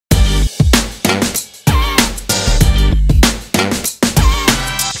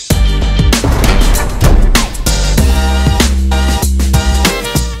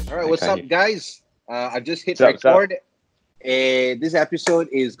guys, I've just hit What's up? record. This episode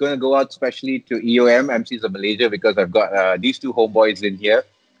is going to go out specially to EOM, Emcees of Malaysia, because I've got these two homeboys in here,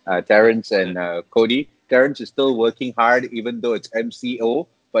 Terrence and Cody. Terrence is still working hard, even though it's MCO,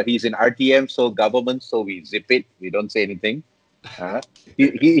 but he's in RTM, so government, so we zip it. We don't say anything.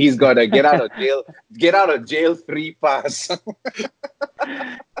 He's got a get out of jail free pass.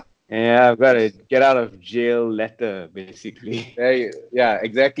 Yeah, I've got a get out of jail letter, basically. Yeah,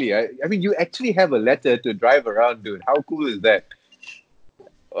 exactly. I mean, you actually have a letter to drive around, dude. How cool is that?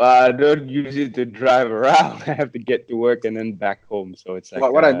 I don't use it to drive around. I have to get to work and then back home. So it's like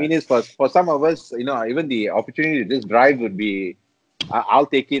What I mean is, for some of us, even the opportunity to just drive would be, I'll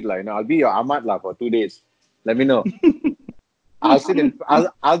take it, I'll be your Ahmad for 2 days. Let me know. I'll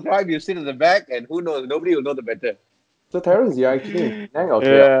drive. You sit in the back, and who knows? Nobody will know the better. So Terrence, you're actually in Penang or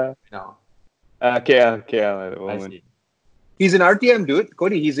KL yeah. now? KL at the I moment. see. He's in RTM, dude.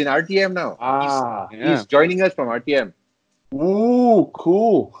 Cody, he's in RTM now. He's joining us from RTM. Ooh,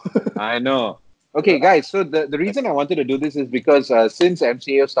 cool. I know. Okay, guys. So the reason I wanted to do this is because since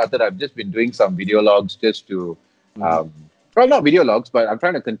MCO started, I've just been doing some video logs just to, well, not video logs, but I'm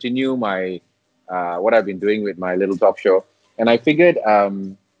trying to continue my what I've been doing with my little talk show. And I figured a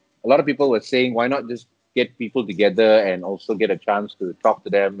lot of people were saying, why not just get people together and also get a chance to talk to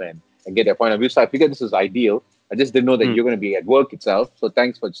them and get their point of view. So I figured this is ideal. I just didn't know that you're going to be at work itself. So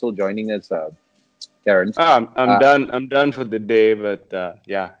thanks for still joining us, Terrence. I'm done. I'm done for the day, but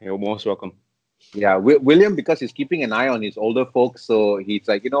yeah, you're most welcome. Yeah, William, because he's keeping an eye on his older folks, so he's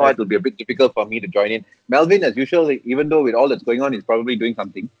like, what, it'll be a bit difficult for me to join in. Melvin, as usual, even though with all that's going on, he's probably doing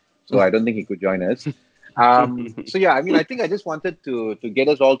something. So I don't think he could join us. So yeah, I mean, I think I just wanted to get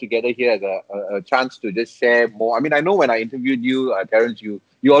us all together here as a chance to just share more. I mean, I know when I interviewed you, Terrence, you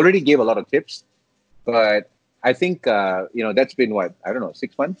already gave a lot of tips, but I think that's been what, I don't know,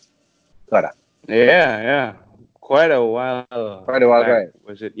 6 months. Yeah, quite a while. Right?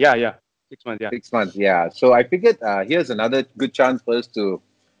 Was it? Yeah, 6 months. Yeah, 6 months. Yeah. So I figured here's another good chance for us to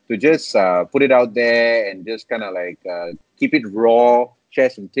just put it out there and just kind of keep it raw, share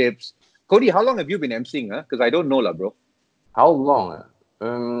some tips. Cody, how long have you been emceeing? Because I don't know, bro. How long?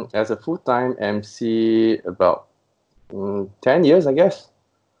 As a full-time MC, about 10 years, I guess.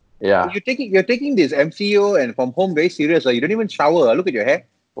 Yeah. So you're taking this MCO and from home very serious. You don't even shower. Look at your hair.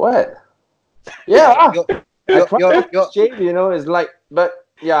 What? Yeah. I try to shave, it's like, but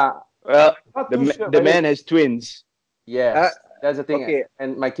yeah. Well, the man has twins. Yes, that's the thing. Okay.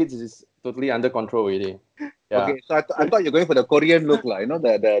 And my kids is totally under control already. Yeah. Okay, so I thought you're going for the Korean look,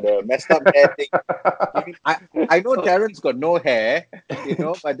 the messed up hair thing. I know Terrence got no hair,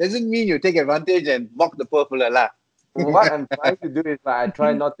 but doesn't mean you take advantage and mock the poor fella lah. What I'm trying to do is I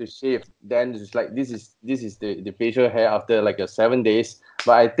try not to shave. Then it's like this is the facial hair after 7 days.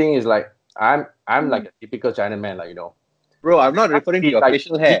 But I think it's like I'm like a typical Chinaman, Bro, I'm not referring to your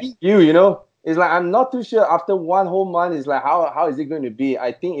facial hair. It's like I'm not too sure after 1 whole month. It's like how is it going to be?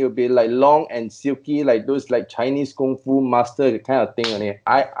 I think it'll be long and silky, like those Chinese kung fu master kind of thing. Only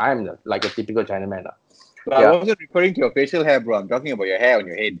I'm like a typical Chinaman. But yeah. I wasn't referring to your facial hair, bro. I'm talking about your hair on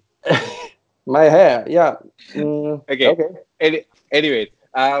your head. My hair, yeah. Okay. Anyway,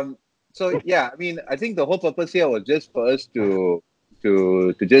 so yeah, I mean, I think the whole purpose here was just for us to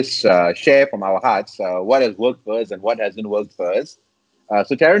just share from our hearts what has worked for us and what hasn't worked for us.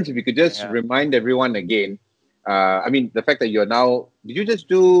 So Terrence, if you could just remind everyone again, I mean, the fact that you're now, did you just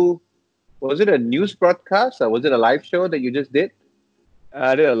do, was it a news broadcast or was it a live show that you just did?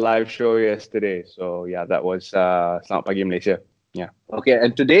 I did a live show yesterday. So yeah, that was Selamat Pagi Malaysia. Yeah. Okay,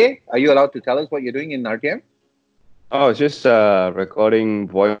 and today, are you allowed to tell us what you're doing in RTM? Oh, it's just recording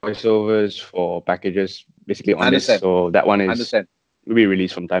voiceovers for packages, basically on this. So that one will be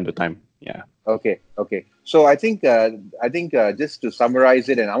released from time to time. Yeah. Okay. So I think just to summarize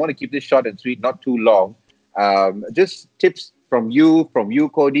it, and I want to keep this short and sweet, not too long. Just tips from you,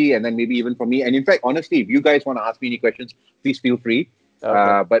 Cody, and then maybe even from me. And in fact, honestly, if you guys want to ask me any questions, please feel free.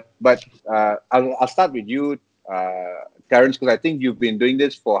 Okay. But I'll start with you, Terrence, because I think you've been doing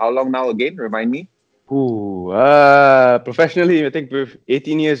this for how long now? Again, remind me. Professionally, I think we're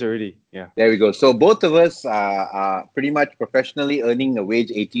 18 years already. Yeah. There we go. So both of us are pretty much professionally earning a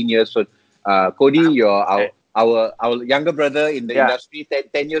wage 18 years. So Cody, you're our younger brother in the industry,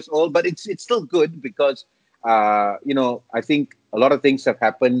 10 years old, but it's still good because I think a lot of things have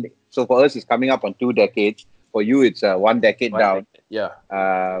happened. So for us, it's coming up on 2 decades. For you, it's 1 decade down. Yeah.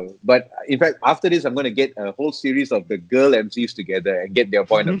 But in fact, after this, I'm going to get a whole series of the girl MCs together and get their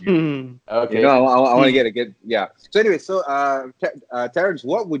point of view. Okay. I want to get. So anyway, Terrence,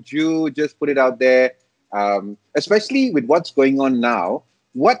 what would you just put it out there, especially with what's going on now?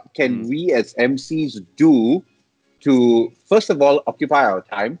 what can we as MCs do to, first of all, occupy our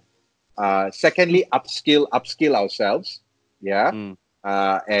time? Secondly, upskill ourselves. Yeah.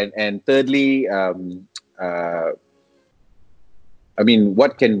 And thirdly, I mean,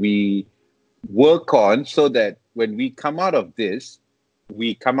 what can we work on so that when we come out of this,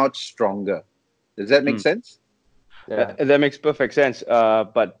 we come out stronger? Does that make sense? Yeah. That makes perfect sense.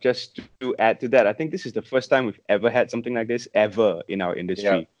 But just to add to that, I think this is the first time we've ever had something like this ever in our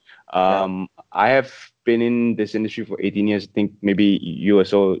industry. I have been in this industry for 18 years. I think maybe you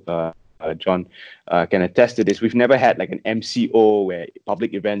also, John, can attest to this. We've never had like an MCO where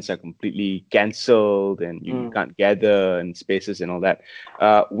public events are completely cancelled and you can't gather in spaces and all that.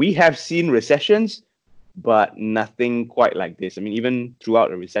 We have seen recessions, but nothing quite like this. I mean, even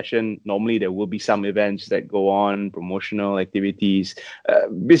throughout a recession, normally there will be some events that go on, promotional activities.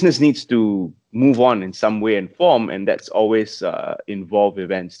 Business needs to move on in some way and form, and that's always involve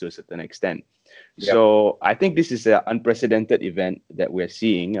events to a certain extent. So I think this is an unprecedented event that we're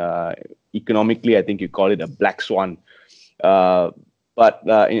seeing. Economically, I think you call it a black swan. But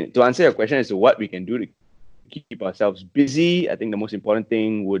to answer your question as to what we can do to keep ourselves busy, I think the most important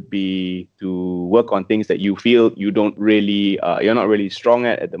thing would be to work on things that you feel you're not really strong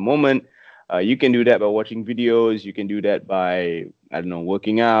at the moment. You can do that by watching videos. You can do that by, I don't know,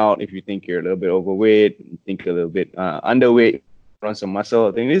 working out. If you think you're a little bit overweight, think a little bit underweight, run some muscle.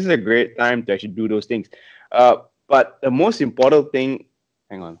 I think this is a great time to actually do those things. But the most important thing,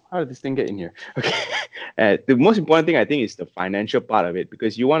 hang on, how did this thing get in here? Okay. The most important thing, I think, is the financial part of it,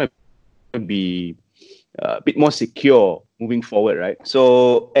 because you want to be a bit more secure moving forward, right?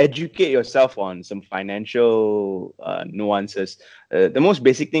 So educate yourself on some financial nuances. The most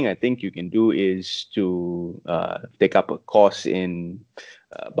basic thing I think you can do is to take up a course in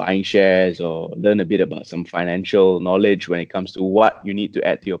buying shares or learn a bit about some financial knowledge when it comes to what you need to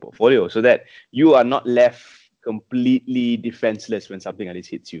add to your portfolio, so that you are not left completely defenseless when something like this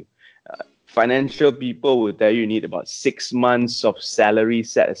hits you. Financial people will tell you need about 6 months of salary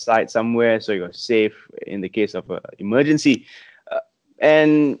set aside somewhere so you're safe in the case of an emergency.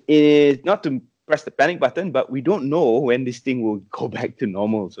 And it's not to press the panic button, but we don't know when this thing will go back to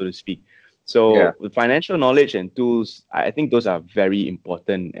normal, so to speak. So with financial knowledge and tools, I think those are very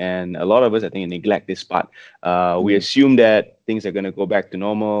important. And a lot of us, I think, neglect this part. We assume that things are going to go back to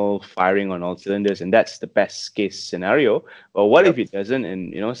normal, firing on all cylinders, and that's the best case scenario. But what if it doesn't?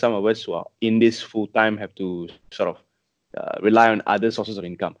 And, some of us who are in this full time have to sort of rely on other sources of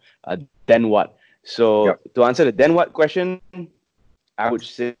income. Then what? So to answer the then what question, I would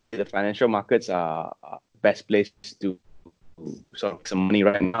say the financial markets are best place to sort of some money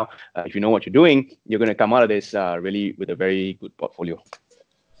right now. If you know what you're doing, you're going to come out of this really with a very good portfolio.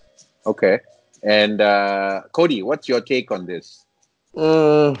 Okay. And Cody, what's your take on this?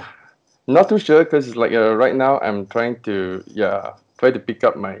 Not too sure, because it's like right now I'm trying to pick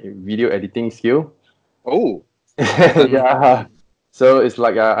up my video editing skill. Oh. Yeah. So it's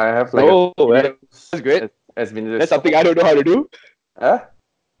like I have like that's great. That's something I don't know how to do. Huh?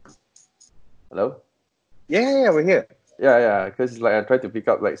 Hello? Yeah, we're here. Yeah, because like I try to pick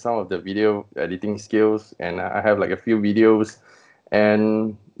up like some of the video editing skills, and I have like a few videos,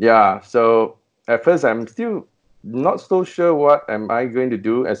 and so at first I'm still not so sure what am I going to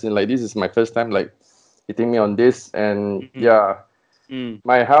do, as in like this is my first time like hitting me on this, and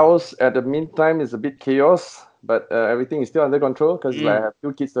my house at the meantime is a bit chaos, but everything is still under control because like, I have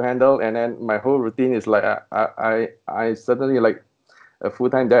 2 kids to handle, and then my whole routine is like I suddenly like a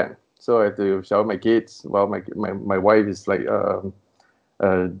full-time dad. So I have to shower my kids while my wife is like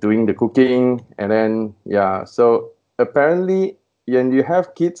doing the cooking. And then, so apparently when you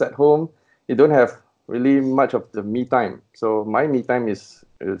have kids at home, you don't have really much of the me time. So my me time is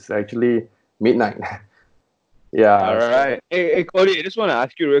actually midnight. All right. Hey, Cody, I just want to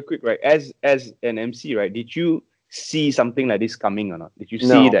ask you real quick, right? As an MC, right? Did you see something like this coming or not? Did you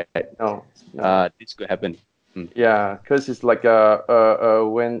see that this could happen? Yeah, because it's like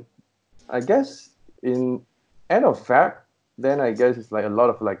when I guess in end of Feb, then I guess it's like a lot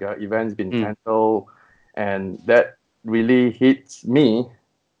of like events been cancelled, and that really hits me.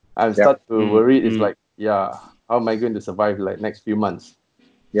 I start to worry. It's like, how am I going to survive like next few months?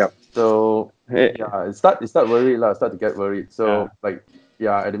 Yep. So it start worried lah. Start to get worried. So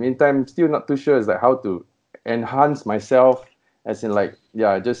at the meantime, still not too sure is like how to enhance myself, as in like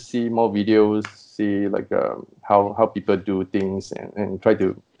just see more videos, see like how people do things, and try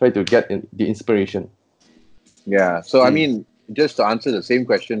to get the inspiration. Yeah. So I mean, just to answer the same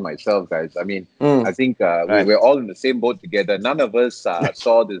question myself, guys. I mean, I think we're all in the same boat together. None of us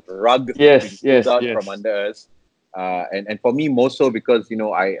saw this rug being pulled out from under us. and for me more so because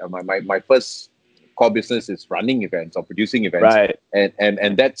my first core business is running events or producing events, Right.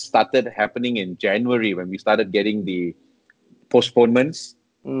 and that started happening in January when we started getting the postponements,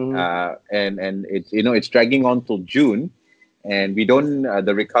 and it's dragging on till June, and we don't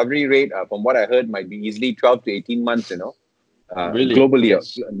the recovery rate from what I heard might be easily 12 to 18 months, Really? globally.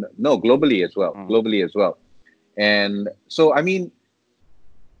 Yes. No, globally as well. Globally as well. And so, I mean,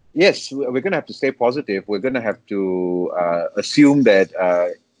 yes, we're going to have to stay positive. We're going to have to assume that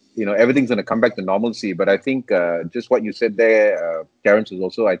everything's going to come back to normalcy. But I think just what you said there, Terrence, is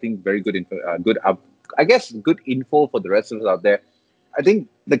also, I think, very good info. Good info for the rest of us out there. I think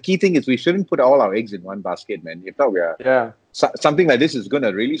the key thing is we shouldn't put all our eggs in one basket, man. If not, something like this is going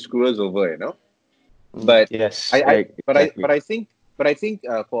to really screw us over, But Yes. exactly. But I think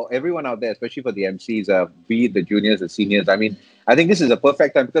for everyone out there, especially for the MCs, be it the juniors, the seniors, I mean, I think this is a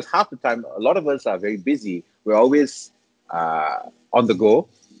perfect time because half the time, a lot of us are very busy. We're always on the go.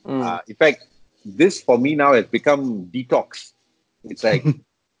 In fact, this for me now has become detox. It's like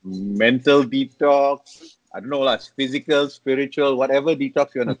mental detox. I don't know, physical, spiritual, whatever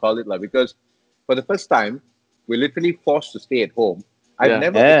detox you want to call it, because for the first time, we're literally forced to stay at home. I've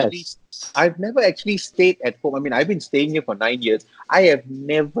never actually stayed at home. I mean, I've been staying here for 9 years. I have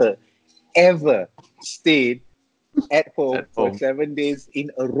never, ever stayed at home for 7 days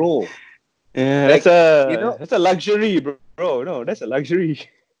in a row. Yeah, that's a luxury, bro. No, that's a luxury.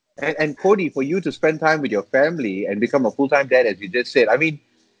 And Cody, for you to spend time with your family and become a full-time dad, as you just said, I mean,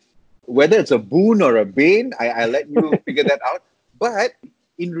 whether it's a boon or a bane, I'll let you figure that out. But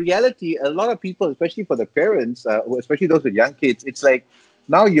in reality, a lot of people, especially for the parents, especially those with young kids, it's like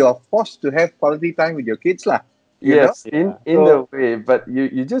now you're forced to have quality time with your kids, lah. Yes, in a way, but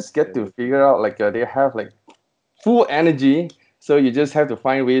you just get to figure out they have full energy, so you just have to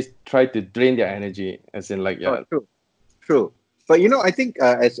find ways try to drain their energy, as in True. But I think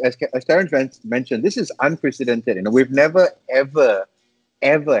as Terrence mentioned, this is unprecedented. We've never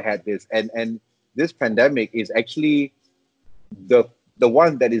ever had this, and this pandemic is actually the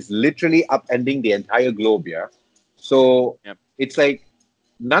one that is literally upending the entire globe. Yeah, so it's like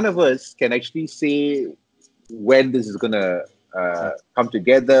none of us can actually say when this is gonna come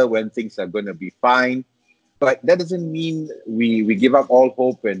together, when things are gonna be fine. But that doesn't mean we give up all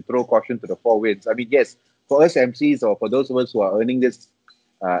hope and throw caution to the four winds. I mean, yes, for us MCs or for those of us who are earning this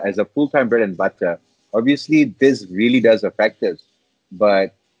as a full-time bread and butter, obviously this really does affect us.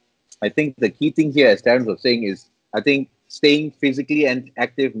 But I think the key thing here, as Terrence was saying, is I think staying physically and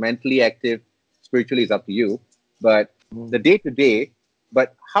active, mentally active, spiritually is up to you. But the day-to-day,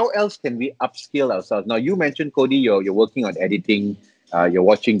 but how else can we upskill ourselves? Now, you mentioned, Cody, you're working on editing, you're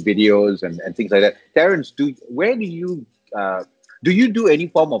watching videos and things like that. Terrence, do you do any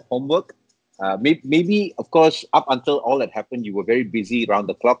form of homework? Maybe, of course, up until all that happened, you were very busy around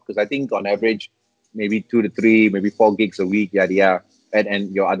the clock because I think on average, maybe 2 to 3, maybe 4 gigs a week, yada yada,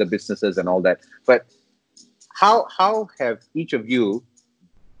 and your other businesses and all that. But how have each of you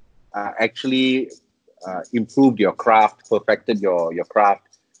actually improved your craft, perfected your craft,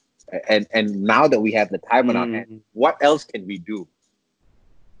 and now that we have the time on our hands, what else can we do?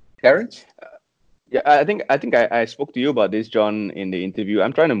 Terrence? Yeah, I think I spoke to you about this, John, in the interview.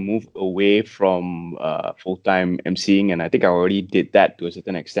 I'm trying to move away from full-time emceeing, and I think I already did that to a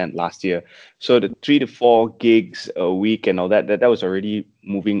certain extent last year. So the 3 to 4 gigs a week and all that was already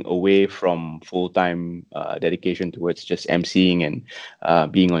moving away from full-time dedication towards just emceeing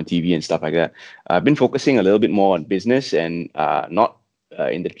and being on TV and stuff like that. I've been focusing a little bit more on business and not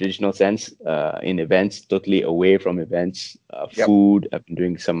in the traditional sense, in events, totally away from events, food. I've been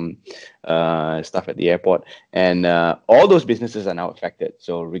doing some stuff at the airport, and all those businesses are now affected.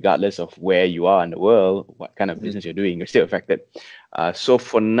 So regardless of where you are in the world, what kind of business you're doing, you're still affected. So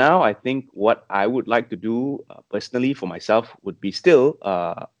for now, I think what I would like to do personally for myself would be still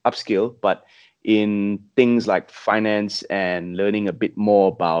upskill, but in things like finance and learning a bit more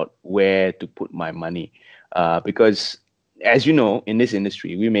about where to put my money, because as you know, in this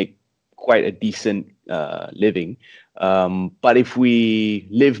industry, we make quite a decent living. But if we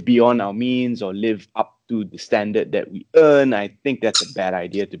live beyond our means or live up to the standard that we earn, I think that's a bad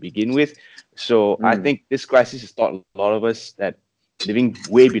idea to begin with. So I think this crisis has taught a lot of us that living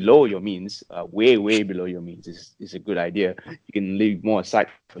way below your means, way below your means is a good idea. You can leave more aside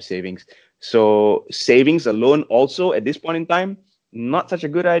for savings. So savings alone also at this point in time, not such a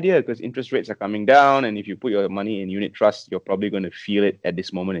good idea because interest rates are coming down, and if you put your money in unit trust, you're probably going to feel it at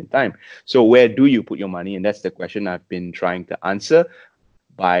this moment in time. So where do you put your money? And that's the question I've been trying to answer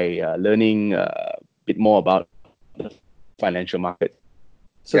by learning a bit more about the financial market.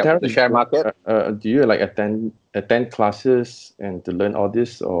 So Terrence, the share market. Do you attend attend classes and to learn all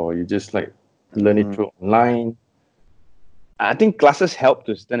this, or you just like learn it through online? I think classes help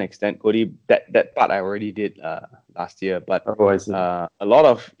to a certain extent, Cody. That part I already did last year, but a lot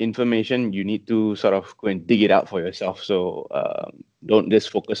of information you need to sort of go and dig it out for yourself. So don't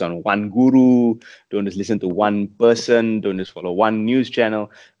just focus on one guru. Don't just listen to one person. Don't just follow one news channel.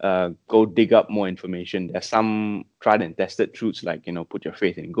 Go dig up more information. There's some tried and tested truths like, put your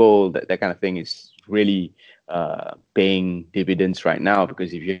faith in gold. That kind of thing is really paying dividends right now,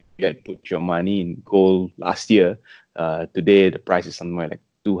 because if you had put your money in gold last year, today the price is somewhere like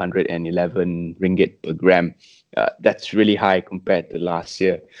 211 ringgit per gram. That's really high compared to last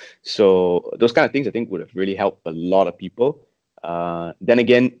year. So those kind of things I think would have really helped a lot of people. Then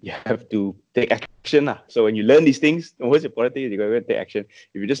again, you have to take action. So when you learn these things, the most important thing is you got to take action.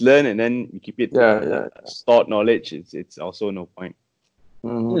 If you just learn and then you keep it stored knowledge, it's also no point.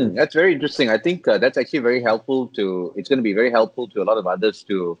 That's very interesting. I think that's actually very helpful it's going to be very helpful to a lot of others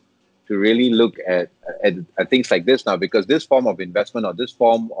to really look at things like this now, because this form of investment or this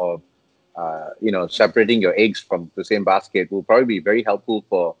form of separating your eggs from the same basket will probably be very helpful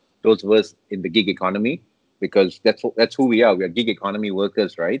for those of us in the gig economy, because that's who we are. We are gig economy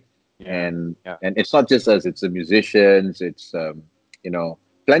workers, right? And it's not just us, it's the musicians, it's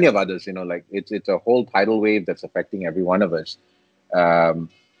plenty of others, like it's a whole tidal wave that's affecting every one of us.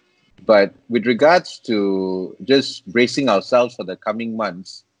 But with regards to just bracing ourselves for the coming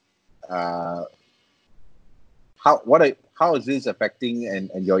months, how is this affecting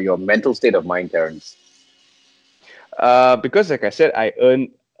and your mental state of mind, Terrence? Because like I said, I earn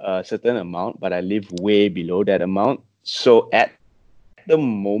a certain amount, but I live way below that amount. So at the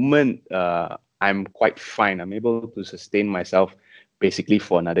moment, I'm quite fine. I'm able to sustain myself basically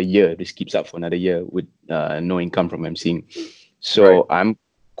for another year. This keeps up for another year with no income from emceeing. So I'm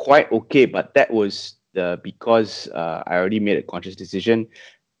quite okay, but that was because I already made a conscious decision.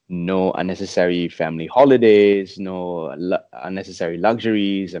 No unnecessary family holidays, no unnecessary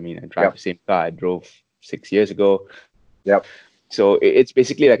luxuries. I mean, I drive the same car I drove 6 years ago. Yep. So it's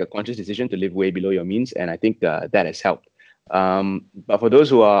basically like a conscious decision to live way below your means, and I think that has helped. But for those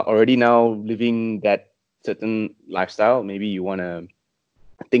who are already now living that certain lifestyle, maybe you want to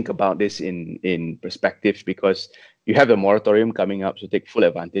think about this in perspectives, because you have the moratorium coming up, so take full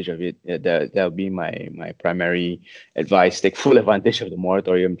advantage of it. That'll be my primary advice. Take full advantage of the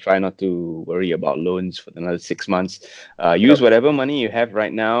moratorium. Try not to worry about loans for another 6 months. Use whatever money you have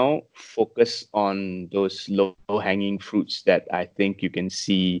right now. Focus on those low-hanging fruits that I think you can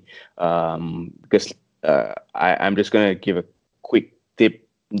see. Because I'm just going to give a quick tip.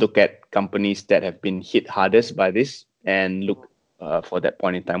 Look at companies that have been hit hardest by this, and look for that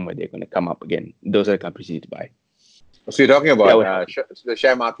point in time where they're going to come up again. Those are the companies you need to buy. So you're talking about the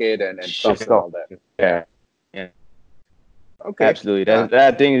share market and stocks and all that. Yeah. Okay. Absolutely.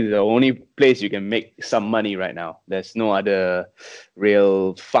 That thing is the only place you can make some money right now. There's no other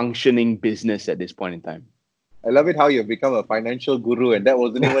real functioning business at this point in time. I love it how you've become a financial guru, and that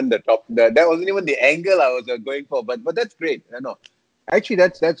wasn't even the top. That wasn't even the angle I was going for. But that's great. No, actually,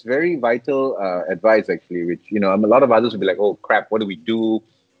 that's very vital advice. Actually, which a lot of others will be like, "Oh crap, what do we do?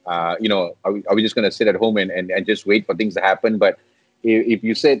 Are we just going to sit at home and just wait for things to happen?" But if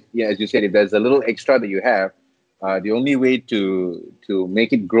you said, as you said, if there's a little extra that you have, the only way to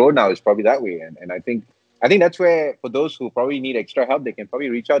make it grow now is probably that way. And I think that's where, for those who probably need extra help, they can probably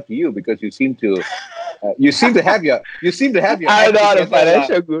reach out to you, because you seem to have your I'm not a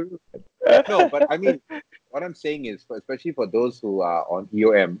financial guru. No, but I mean, what I'm saying is, especially for those who are on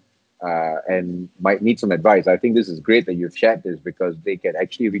EOM and might need some advice, I think this is great that you've shared this, because they can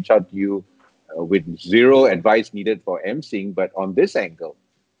actually reach out to you with zero advice needed for emceeing, but on this angle.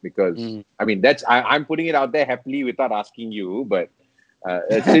 Because I mean, I'm putting it out there happily without asking you, but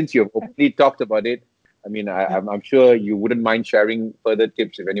since you've openly talked about it, I mean, I'm sure you wouldn't mind sharing further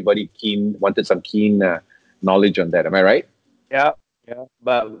tips if anybody wanted some keen knowledge on that. Am I right? Yeah.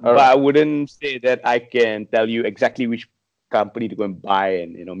 But I wouldn't say that I can tell you exactly which company to go and buy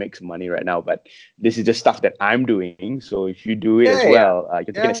and make some money right now. But this is just stuff that I'm doing. So if you do it as well,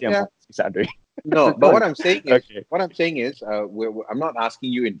 you're taking a see what I'm doing. No, but what I'm saying is, I'm not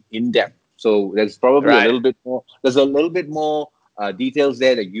asking you in depth. So there's probably a little bit more. There's a little bit more details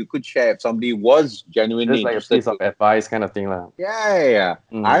there that you could share if somebody was genuinely just like interested. A piece of advice kind of thing, lah. Yeah.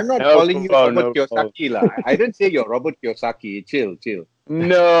 I'm not calling you Robert Kiyosaki, lah. I didn't say you're Robert Kiyosaki. Chill.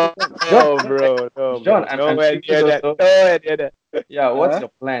 No, bro. No, John, I'm nowhere near that. Yeah, what's your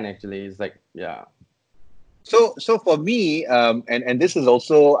plan actually? It's like, yeah. So for me, and this is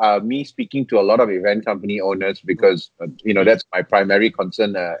also me speaking to a lot of event company owners, because that's my primary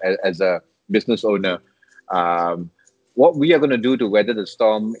concern as a business owner. What we are going to do to weather the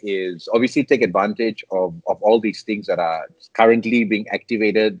storm is obviously take advantage of all these things that are currently being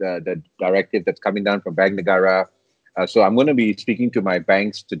activated, the directive that's coming down from Bank Negara. So I'm going to be speaking to my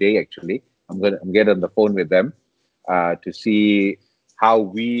banks today, actually. I'm get on the phone with them to see how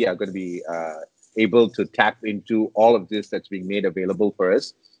we are going to be able to tap into all of this that's being made available for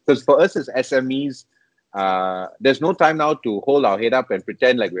us. Because for us as SMEs, there's no time now to hold our head up and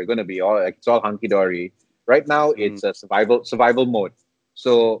pretend like we're going to be it's all hunky-dory. Right now, it's a survival mode.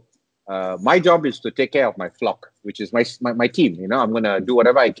 So my job is to take care of my flock, which is my team. You know, I'm going to do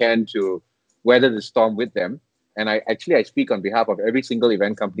whatever I can to weather the storm with them. And I speak on behalf of every single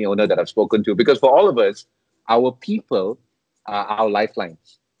event company owner that I've spoken to, because for all of us, our people are our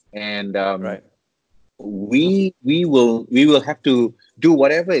lifelines. And Right. we will have to do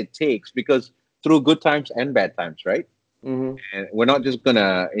whatever it takes, because through good times and bad times, right? Mm-hmm. And we're not just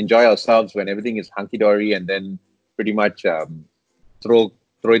gonna enjoy ourselves when everything is hunky-dory and then pretty much throw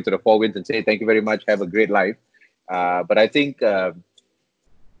into the four winds and say thank you very much, have a great life. But I think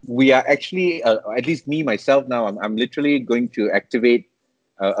we are actually, at least me myself now, I'm literally going to activate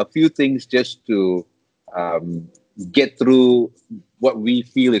a few things just to get through what we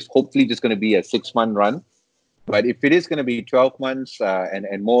feel is hopefully just going to be a 6-month run. But if it is going to be 12 months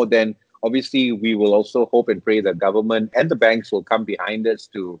and more, then obviously we will also hope and pray that government and the banks will come behind us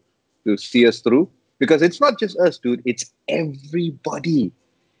to see us through. Because it's not just us, dude. It's everybody.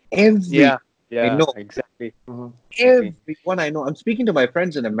 Yeah, I know. exactly. Everyone I know. I'm speaking to my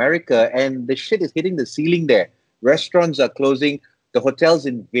friends in America, and the shit is hitting the ceiling there. Restaurants are closing. The hotels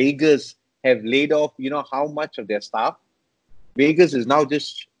in Vegas have laid off, you know, how much of their staff. Vegas is now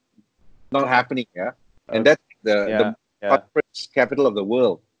just not happening, yeah? And that's the conference capital of the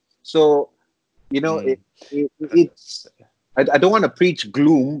world. So, you know, it's... I don't want to preach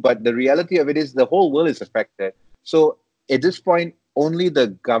gloom, but the reality of it is the whole world is affected. So at this point, only the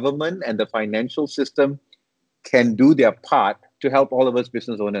government and the financial system can do their part to help all of us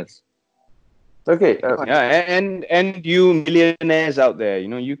business owners. Okay. And you millionaires out there, you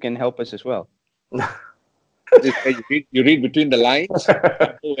know, you can help us as well. You read between the lines.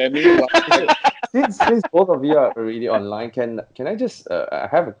 Since both of you are already online, can I just I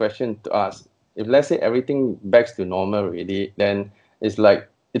have a question to ask. If let's say everything backs to normal already, then it's like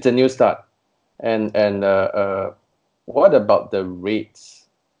it's a new start. And what about the rates?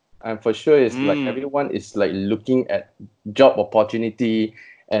 And for sure, it's like everyone is like looking at job opportunity,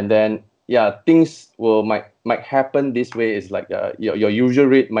 and then things might happen this way. It's like your usual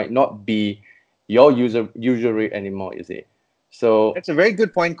rate might not be your usual rate anymore, is it? So that's a very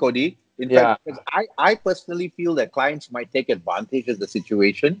good point, Cody. In fact, because I personally feel that clients might take advantage of the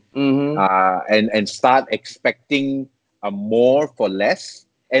situation and start expecting more for less.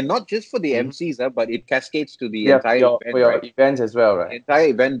 And not just for the Emcees, but it cascades to the entire event, for your right? events as well, right? The entire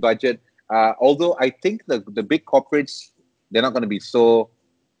event budget. Although I think the big corporates, they're not going to be so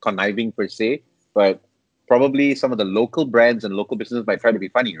conniving per se, but probably some of the local brands and local businesses might try to be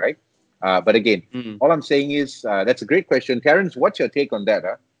funny, right? But again, all I'm saying is that's a great question. Terrence, what's your take on that?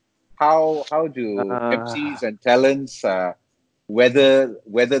 How do MCs and talents weather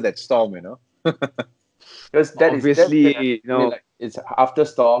that storm, you know? Because that obviously, you know, like it's after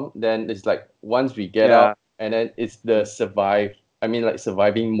storm, then it's like once we get out, and then it's the surviving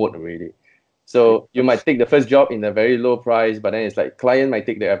mode already. So you might take the first job in a very low price, but then it's like client might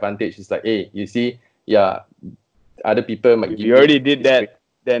take the advantage. It's like, hey, you see, other people might give you already did that.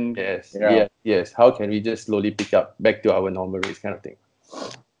 Then yes. How can we just slowly pick up back to our normal rates, kind of thing?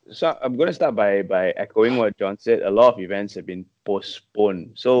 So I'm going to start by echoing what John said. A lot of events have been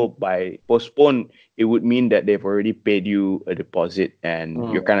postponed. So by postponed, it would mean that they've already paid you a deposit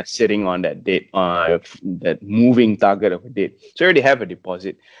and you're kind of sitting on that date, that moving target of a date. So you already have a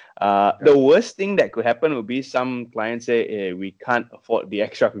deposit. The worst thing that could happen would be some clients say, hey, we can't afford the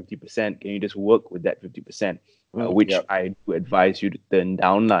extra 50%. Can you just work with that 50%? Which I do advise you to turn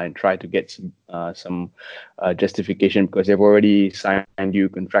down and try to get some justification, because they've already signed you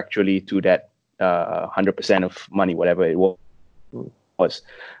contractually to that 100% of money, whatever it was.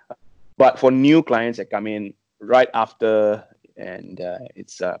 But for new clients that come in right after, and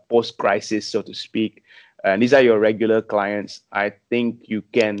it's post-crisis, so to speak, and these are your regular clients, I think you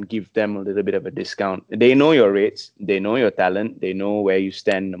can give them a little bit of a discount. They know your rates, they know your talent, they know where you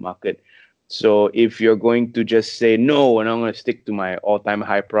stand in the market. So if you're going to just say, no, we're not going to stick to my all-time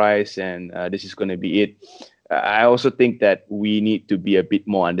high price and this is going to be it, I also think that we need to be a bit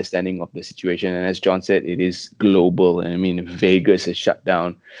more understanding of the situation. And as John said, it is global. And I mean, Vegas is shut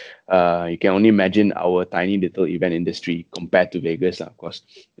down. You can only imagine our tiny little event industry compared to Vegas, of course,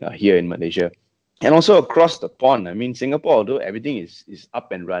 here in Malaysia. And also across the pond, I mean, Singapore, although everything is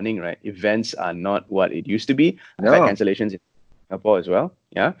up and running, right? Events are not what it used to be. I've had cancellations in Singapore as well,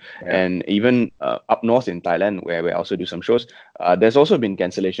 and even up north in Thailand, where we also do some shows, there's also been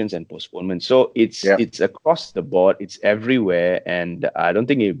cancellations and postponements. So it's across the board, it's everywhere, and I don't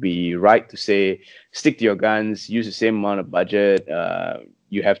think it'd be right to say stick to your guns, use the same amount of budget.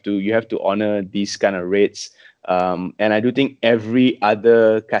 You have to honor these kind of rates. And I do think every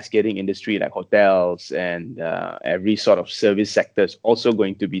other cascading industry like hotels and every sort of service sector is also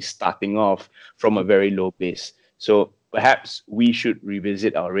going to be starting off from a very low base. So perhaps we should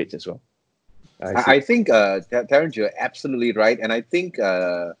revisit our rates as well. I think, Terrence, you're absolutely right. And I think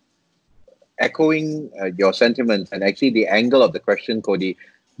echoing your sentiments and actually the angle of the question, Cody,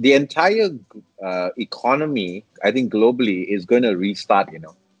 the entire economy, I think globally, is going to restart.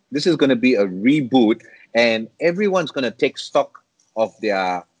 This is going to be a reboot. And everyone's going to take stock of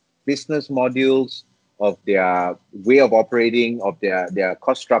their business modules, of their way of operating, of their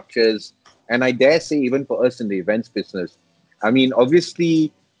cost structures. And I dare say, even for us in the events business, I mean,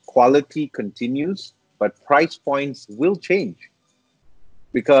 obviously, quality continues, but price points will change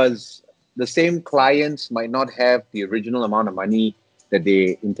because the same clients might not have the original amount of money that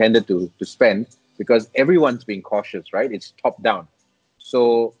they intended to spend because everyone's being cautious, right? It's top down.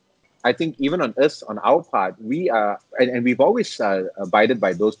 So I think even on us, on our part, we are, and we've always abided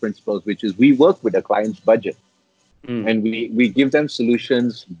by those principles, which is we work with the client's budget. And we give them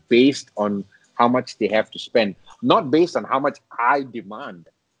solutions based on how much they have to spend, not based on how much I demand,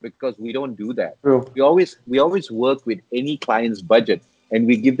 because we don't do that. True. We always work with any client's budget, and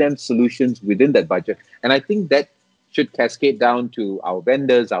we give them solutions within that budget. And I think that should cascade down to our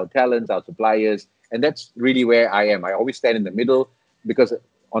vendors, our talents, our suppliers, and that's really where I am. I always stand in the middle because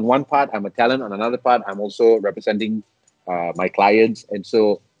on one part, I'm a talent. On another part, I'm also representing my clients. And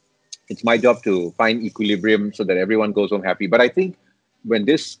so it's my job to find equilibrium so that everyone goes home happy. But I think when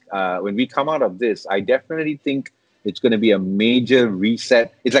we come out of this, I definitely think it's going to be a major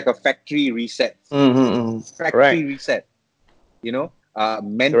reset. It's like a factory reset. Factory reset.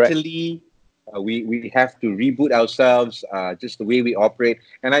 Mentally, we have to reboot ourselves, just the way we operate.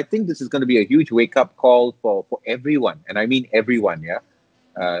 And I think this is going to be a huge wake-up call for everyone. And I mean everyone,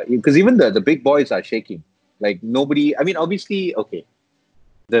 because even the big boys are shaking. Like nobody, I mean, obviously, okay,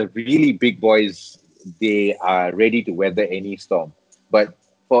 the really big boys, they are ready to weather any storm. But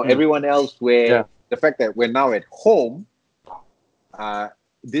for everyone else, where the fact that we're now at home,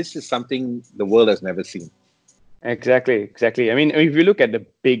 this is something the world has never seen. Exactly. I mean, if you look at the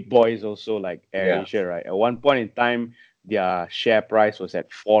big boys also, like AirAsia, right? At one point in time, their share price was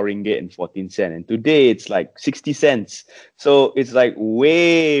at 4 ringgit and 14 cents, and today it's like 60 cents. So it's like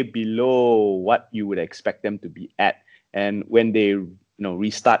way below what you would expect them to be at. And when they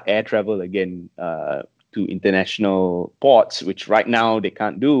restart air travel again to international ports, which right now they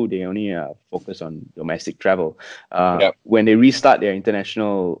can't do, they only focus on domestic travel. When they restart their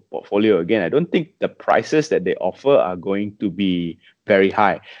international portfolio again, I don't think the prices that they offer are going to be very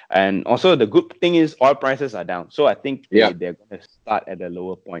high. And also the good thing is oil prices are down. So I think they're going to start at a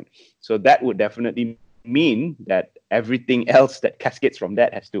lower point. So that would definitely mean that everything else that cascades from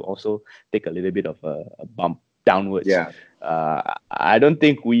that has to also take a little bit of a bump downwards. I don't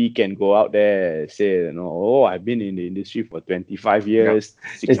think we can go out there and say, I've been in the industry for 25 years,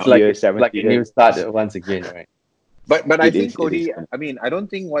 60 years, 70 like years. a new start once again, right? But I think, Cody, I mean, I don't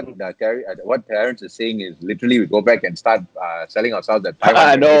think what Terrence is saying is literally we go back and start selling ourselves at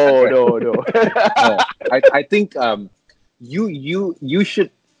 500. No. I think you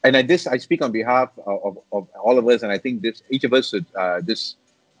should, and I speak on behalf of all of us, and I think each of us should just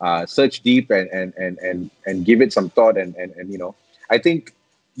search deep and give it some thought, and I think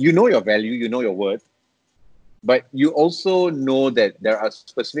your value, your worth, but you also know that there are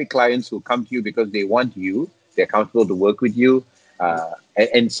specific clients who come to you because they want you. They're comfortable to work with you.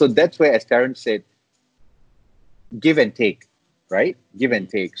 And so that's where, as Terrence said, give and take, right? Give and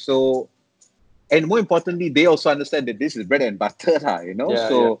take. So, and more importantly, they also understand that this is bread and butter,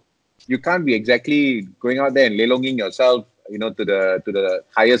 you can't be exactly going out there and lelonging yourself, to the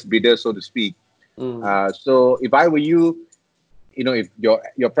highest bidder, so to speak. So if I were you, if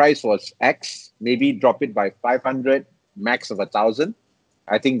your price was X, maybe drop it by 500, max of 1,000.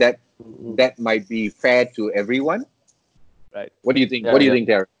 I think that might be fair to everyone. Right. What do you think? What do you think,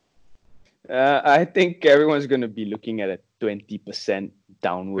 Terrence? I think everyone's going to be looking at a 20%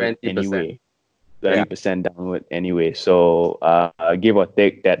 downward 20%. Anyway. 30% downward anyway. So give or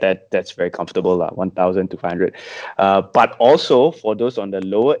take, that's very comfortable, 1,200. But also for those on the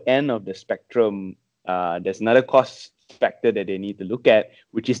lower end of the spectrum, there's another cost factor that they need to look at,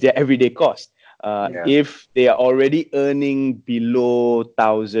 which is their everyday cost. If they are already earning below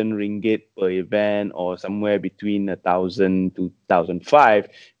 1,000 ringgit per event or somewhere between 1,000 to 1,005,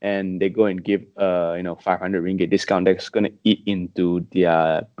 and they go and give 500 ringgit discount, that's going to eat into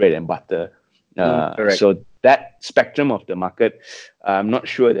their bread and butter. So that spectrum of the market, I'm not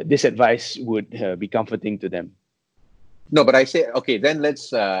sure that this advice would be comforting to them. No, but I say, okay, then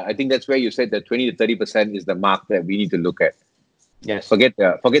let's, I think that's where you said that 20 to 30% is the mark that we need to look at. Yes. Forget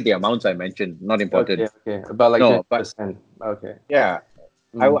the amounts I mentioned, not important. Okay. About like 20%. Okay. Yeah.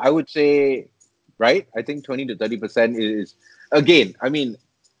 I would say, right? I think 20 to 30% is, again, I mean,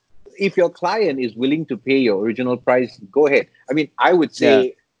 if your client is willing to pay your original price, go ahead. I mean, I would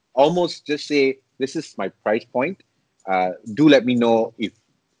say, almost just say, this is my price point. Do let me know if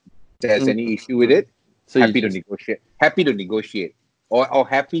there's any issue with it. So happy to negotiate or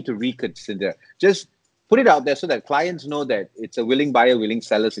happy to reconsider. Just put it out there so that clients know that it's a willing buyer, willing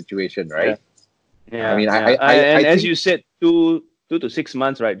seller situation, right? I mean, I as you said, 2 to 6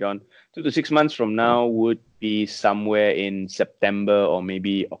 months, right, John? 2 to 6 months from now would be somewhere in September or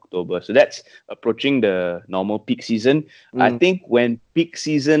maybe October. So that's approaching the normal peak season. I think when peak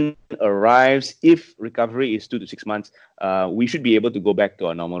season arrives, if recovery is 2 to 6 months, we should be able to go back to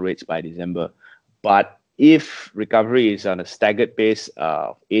our normal rates by December. But if recovery is on a staggered pace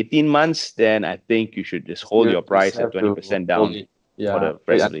of 18 months, then I think you should just hold your price at 20% down for the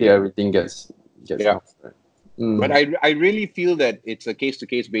rest of the year. Everything gets up. But I really feel that it's a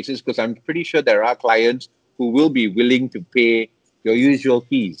case-to-case basis, because I'm pretty sure there are clients who will be willing to pay your usual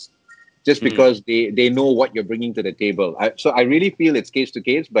fees just because they know what you're bringing to the table. So I really feel it's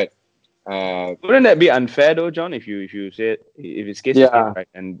case-to-case, but wouldn't that be unfair though, John? If you say if it's case to case, right,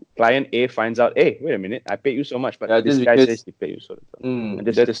 and client A finds out, hey, wait a minute, I paid you so much, but this guy says he paid you so little.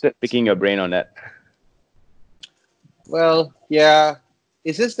 And just picking your brain on that. Well, yeah,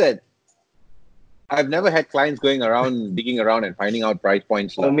 it's just that I've never had clients going around digging around and finding out price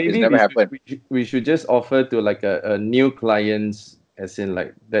points. Or maybe it's never happened. We should just offer to like a new clients, as in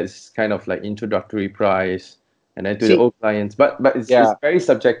like that's kind of like introductory price. And then to the old clients, but it's very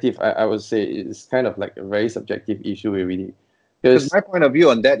subjective. I would say it's kind of like a very subjective issue really. Because my point of view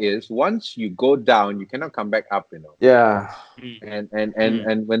on that is, once you go down, you cannot come back up. Yeah. And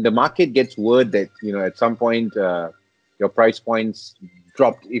when the market gets word that at some point your price points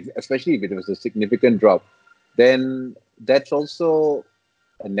dropped, especially if it was a significant drop, then that's also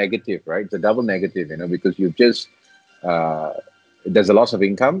a negative, right? It's a double negative, because you've just there's a loss of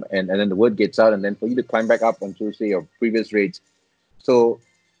income, and then the word gets out, and then for you to climb back up onto, say, your previous rates. So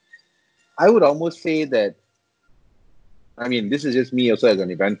I would almost say that, I mean, this is just me also as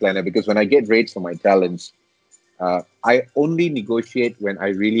an event planner, because when I get rates for my talents, I only negotiate when I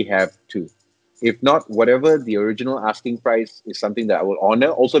really have to. If not, whatever the original asking price is something that I will honor,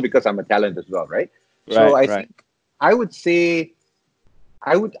 also because I'm a talent as well, right? So I think I would say,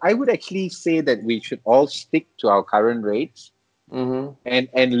 I would actually say that we should all stick to our current rates.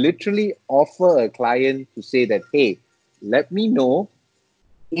 And literally offer a client to say that, hey, let me know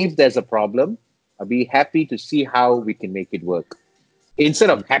if there's a problem. I'll be happy to see how we can make it work. Instead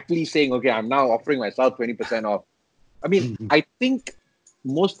of happily saying, okay, I'm now offering myself 20% off. I mean, I think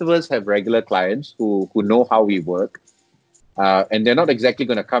most of us have regular clients who know how we work. And they're not exactly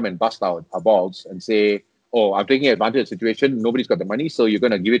going to come and bust our balls and say, oh, I'm taking advantage of the situation. Nobody's got the money, so you're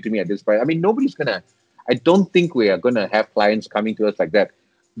going to give it to me at this price. I mean, nobody's going to. I don't think we are going to have clients coming to us like that.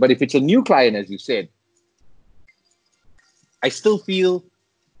 But if it's a new client, as you said, I still feel,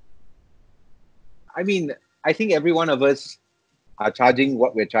 I mean, I think every one of us are charging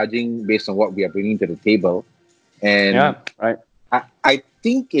what we're charging based on what we are bringing to the table. And I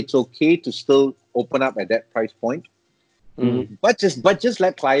think it's okay to still open up at that price point. But just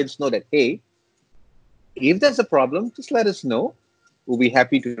let clients know that, hey, if there's a problem, just let us know. We'll be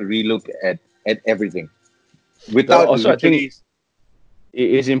happy to relook at everything. Without also, I think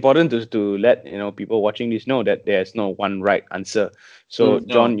it's important to let people watching this know that there's no one right answer. So,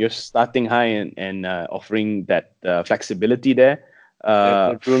 John, you're starting high and offering that flexibility there.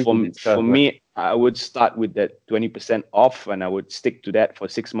 For me, I would start with that 20% off, and I would stick to that for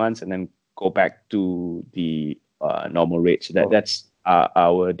 6 months, and then go back to the normal rate. So that's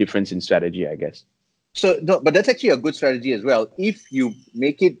our difference in strategy, I guess. So, no, but that's actually a good strategy as well. If you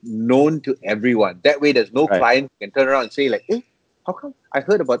make it known to everyone, that way there's no client who can turn around and say like, hey, how come I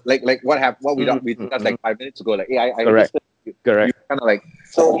heard about like what happened, what we discussed like 5 minutes ago, like, hey, I Correct. Kind of like,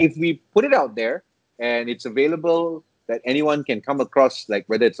 so if we put it out there and it's available that anyone can come across, like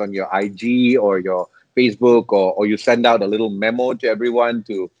whether it's on your IG or your Facebook, or you send out a little memo to everyone,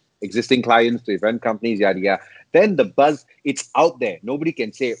 to existing clients, to event companies, yada yada, then the buzz, it's out there. Nobody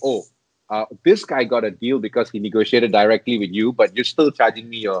can say, oh, this guy got a deal because he negotiated directly with you, but you're still charging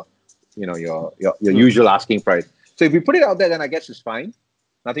me your usual asking price. So if we put it out there, then I guess it's fine.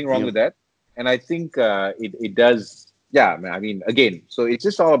 Nothing wrong with that. And I think it does. Yeah, I mean, again, so it's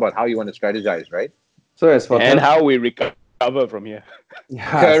just all about how you want to strategize, right? So as for how we recover from here. Yeah,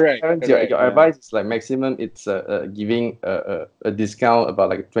 correct. Your advice is like maximum. It's giving a discount about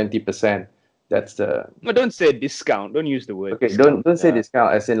like 20%. That's the. No, don't say discount. Don't use the word. Okay, discount. don't say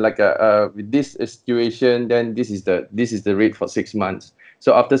discount. As in like with this situation, then this is the rate for 6 months.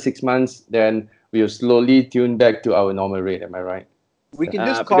 So after 6 months, then we'll slowly tune back to our normal rate. Am I right? We can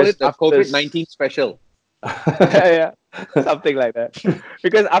just call it the COVID-19 special. Yeah, something like that.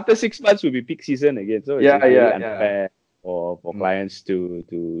 Because after 6 months will be peak season again, so it's really unfair for clients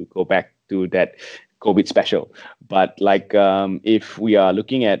to go back to that COVID special. But like if we are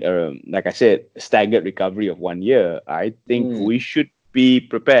looking at like I said, staggered recovery of 1 year, I think we should be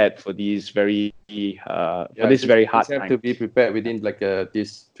prepared for these very very hard time. Have to be prepared within like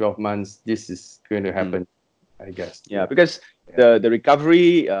this 12 months. This is going to happen, I guess. Yeah, because the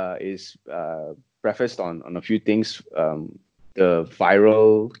recovery is prefaced on a few things. The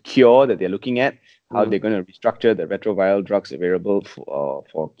viral cure that they're looking at, how they're going to restructure the retroviral drugs available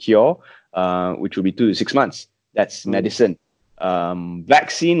for cure, which will be 2 to 6 months. That's medicine.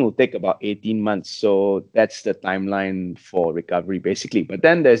 Vaccine will take about 18 months. So that's the timeline for recovery, basically. But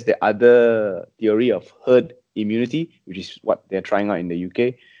then there's the other theory of herd immunity, which is what they're trying out in the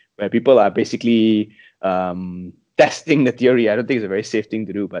UK, where people are basically testing the theory. I don't think it's a very safe thing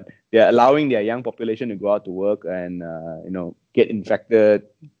to do, but they're allowing their young population to go out to work and get infected,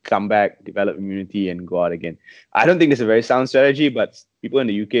 come back, develop immunity, and go out again. I don't think it's a very sound strategy, but people in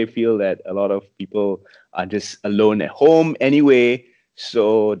the UK feel that a lot of people are just alone at home anyway,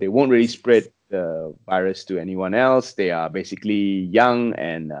 so they won't really spread the virus to anyone else. They are basically young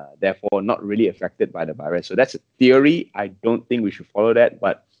and therefore not really affected by the virus. So that's a theory. I don't think we should follow that,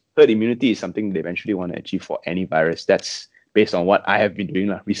 but herd immunity is something they eventually want to achieve for any virus. That's based on what I have been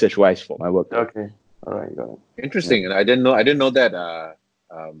doing research-wise for my work. Okay, all right, got it. Interesting, and I didn't know that,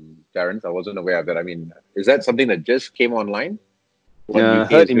 Terrence. I wasn't aware of that. I mean, is that something that just came online?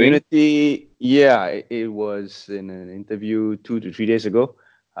 Herd immunity. Yeah, it was in an interview 2 to 3 days ago.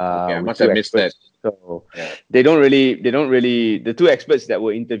 Okay, I must have missed that. So they don't really. The two experts that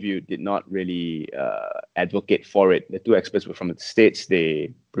were interviewed did not really advocate for it. The two experts were from the States.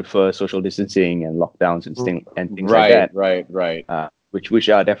 They prefer social distancing and lockdowns and things like that. Right. Which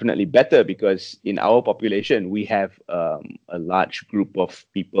are definitely better, because in our population we have a large group of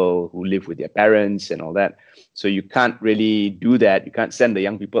people who live with their parents and all that. So you can't really do that. You can't send the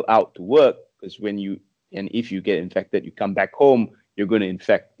young people out to work, because if you get infected, you come back home, you're going to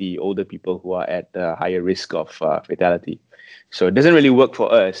infect the older people who are at higher risk of fatality. So it doesn't really work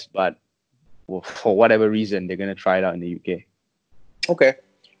for us, but for whatever reason, they're going to try it out in the UK. Okay.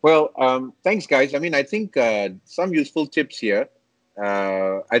 Well, thanks, guys. I mean, I think some useful tips here.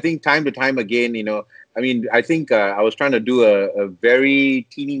 I think time to time again, I think I was trying to do a very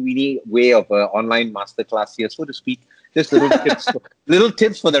teeny-weeny way of an online masterclass here, so to speak. Just little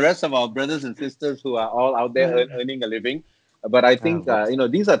tips for the rest of our brothers and sisters who are all out there earning a living. But I think,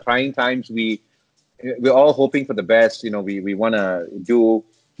 these are trying times. We're all hoping for the best. We want to do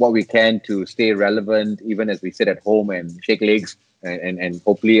what we can to stay relevant, even as we sit at home and shake legs. And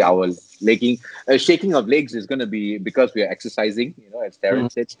hopefully our shaking of legs is going to be because we are exercising. As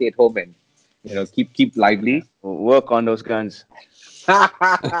Terrence said, stay at home and keep lively. Work on those guns.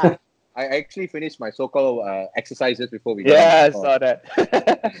 I actually finished my so-called exercises before we. Yeah, I saw that.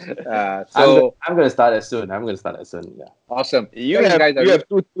 So I'm gonna start as soon. Yeah. Awesome. You have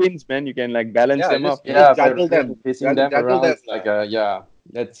two twins, man. You can balance them up. Yeah, juggle them. Facing them around. Them.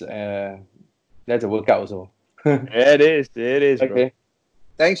 That's a workout also. It is. Okay. Bro.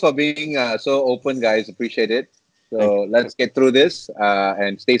 Thanks for being so open, guys. Appreciate it. So let's get through this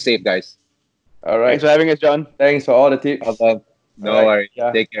and stay safe, guys. All right. Thanks for having us, John. Thanks for all the tips. No worries.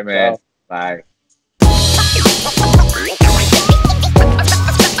 Take care, man. Bye.